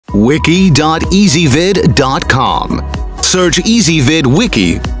Wiki.ezvid.com. Search EasyVid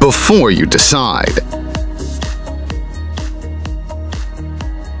Wiki before you decide.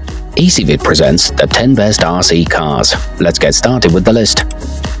 EasyVid presents the 10 best RC cars. Let's get started with the list.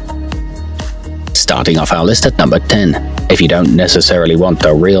 Starting off our list at number 10. If you don't necessarily want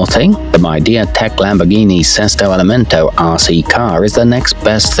the real thing, the Midea Tech Lamborghini Sesto Elemento RC car is the next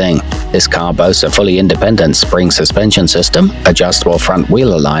best thing. This car boasts a fully independent spring suspension system, adjustable front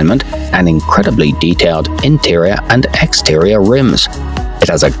wheel alignment, and incredibly detailed interior and exterior rims. It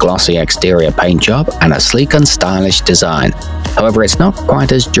has a glossy exterior paint job and a sleek and stylish design. However, it's not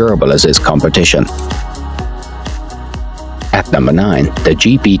quite as durable as its competition. At number 9, the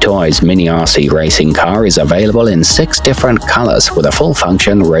GPToys Mini RC racing car is available in 6 different colors with a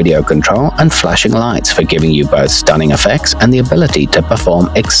full-function radio control and flashing lights for giving you both stunning effects and the ability to perform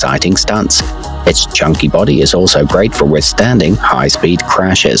exciting stunts. Its chunky body is also great for withstanding high-speed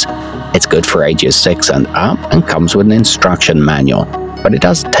crashes. It's good for ages 6 and up and comes with an instruction manual, but it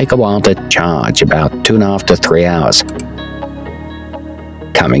does take a while to charge, about 2.5 to 3 hours.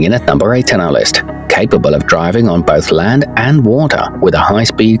 Coming in at number 8 on our list. Capable of driving on both land and water with a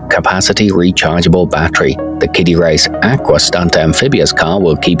high-speed capacity rechargeable battery, the KidiRace Aqua Stunt Amphibious car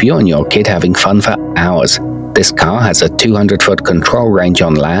will keep you and your kid having fun for hours. This car has a 200-foot control range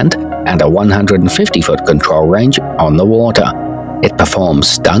on land and a 150-foot control range on the water. It performs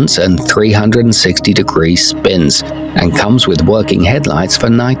stunts and 360-degree spins and comes with working headlights for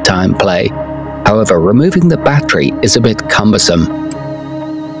nighttime play. However, removing the battery is a bit cumbersome.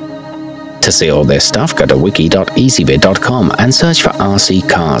 To see all this stuff, go to wiki.ezvid.com and search for RC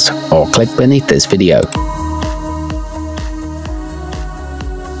cars, or click beneath this video.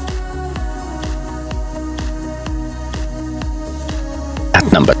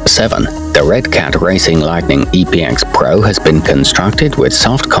 At number 7, the Redcat Racing Lightning EPX Pro has been constructed with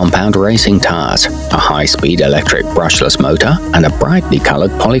soft compound racing tires, a high-speed electric brushless motor, and a brightly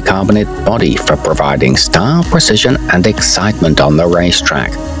colored polycarbonate body for providing style, precision, and excitement on the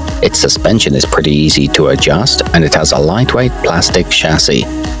racetrack. Its suspension is pretty easy to adjust, and it has a lightweight plastic chassis,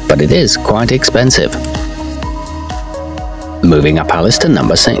 but it is quite expensive. Moving up our list to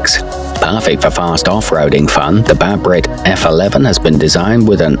number 6. Perfect for fast off-roading fun, the Babrit F11 has been designed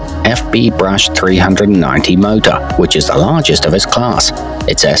with an FB Brush 390 motor, which is the largest of its class.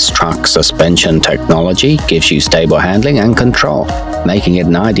 Its S-Truck suspension technology gives you stable handling and control, making it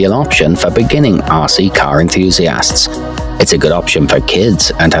an ideal option for beginning RC car enthusiasts. It's a good option for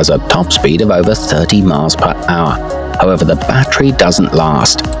kids and has a top speed of over 30 miles per hour. However, the battery doesn't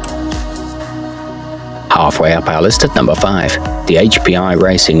last. Halfway up our list at number 5, the HPI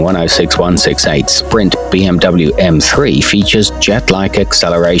Racing 106168 Sprint BMW M3 features jet-like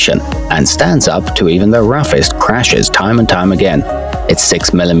acceleration and stands up to even the roughest crashes time and time again. Its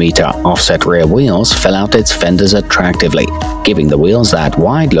 6mm offset rear wheels fill out its fenders attractively, giving the wheels that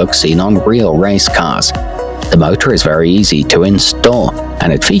wide look seen on real race cars. The motor is very easy to install,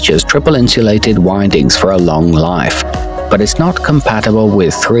 and it features triple insulated windings for a long life, but it's not compatible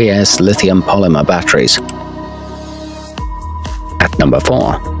with 3S lithium polymer batteries. At number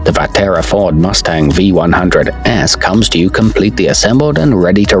 4, the Vaterra Ford Mustang V100S comes to you completely assembled and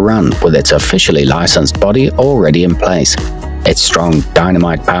ready to run with its officially licensed body already in place. Its strong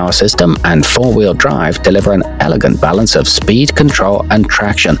dynamite power system and 4-wheel drive deliver an elegant balance of speed, control, and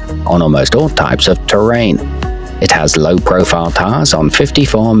traction on almost all types of terrain. It has low-profile tires on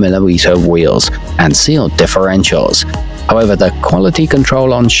 54mm wheels and sealed differentials. However, the quality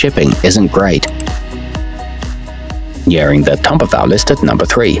control on shipping isn't great. Nearing the top of our list at number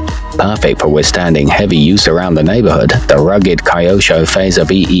 3. Perfect for withstanding heavy use around the neighborhood, the rugged Kyosho Fazer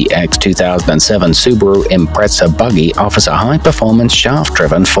VEX 2007 Subaru Impreza buggy offers a high-performance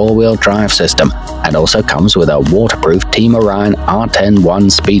shaft-driven 4-wheel drive system and also comes with a waterproof Team Orion R10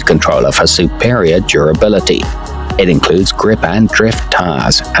 1-speed controller for superior durability. It includes grip and drift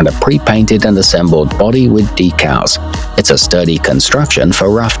tires and a pre-painted and assembled body with decals. It's a sturdy construction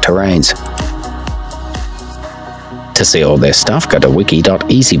for rough terrains. To see all this stuff, go to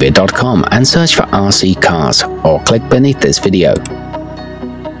wiki.ezvid.com and search for RC cars, or click beneath this video.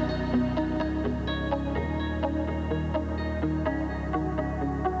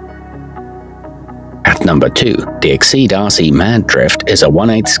 At number 2, the Exceed RC MadDrift is a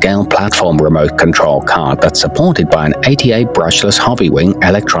 1/8 scale platform remote control car that's supported by an 88 brushless Hobbywing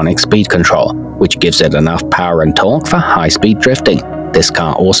electronic speed control, which gives it enough power and torque for high-speed drifting. This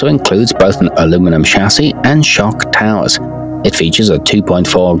car also includes both an aluminum chassis and shock towers. It features a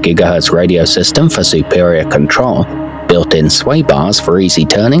 2.4 GHz radio system for superior control, built-in sway bars for easy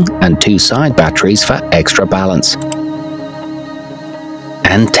turning, and 2 side batteries for extra balance.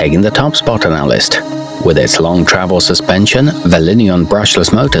 and taking the top spot on our list. With its long travel suspension, Velinion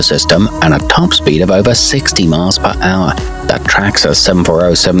brushless motor system, and a top speed of over 60 miles per hour, the Traxxas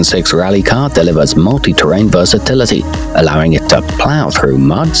 74076 rally car delivers multi-terrain versatility, allowing it to plow through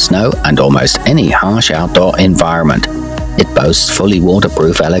mud, snow, and almost any harsh outdoor environment. It boasts fully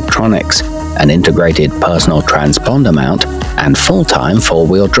waterproof electronics, an integrated personal transponder mount, and full-time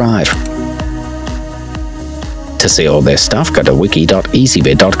four-wheel drive. To see all this stuff, go to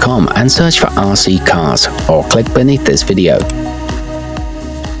wiki.ezvid.com and search for RC cars, or click beneath this video.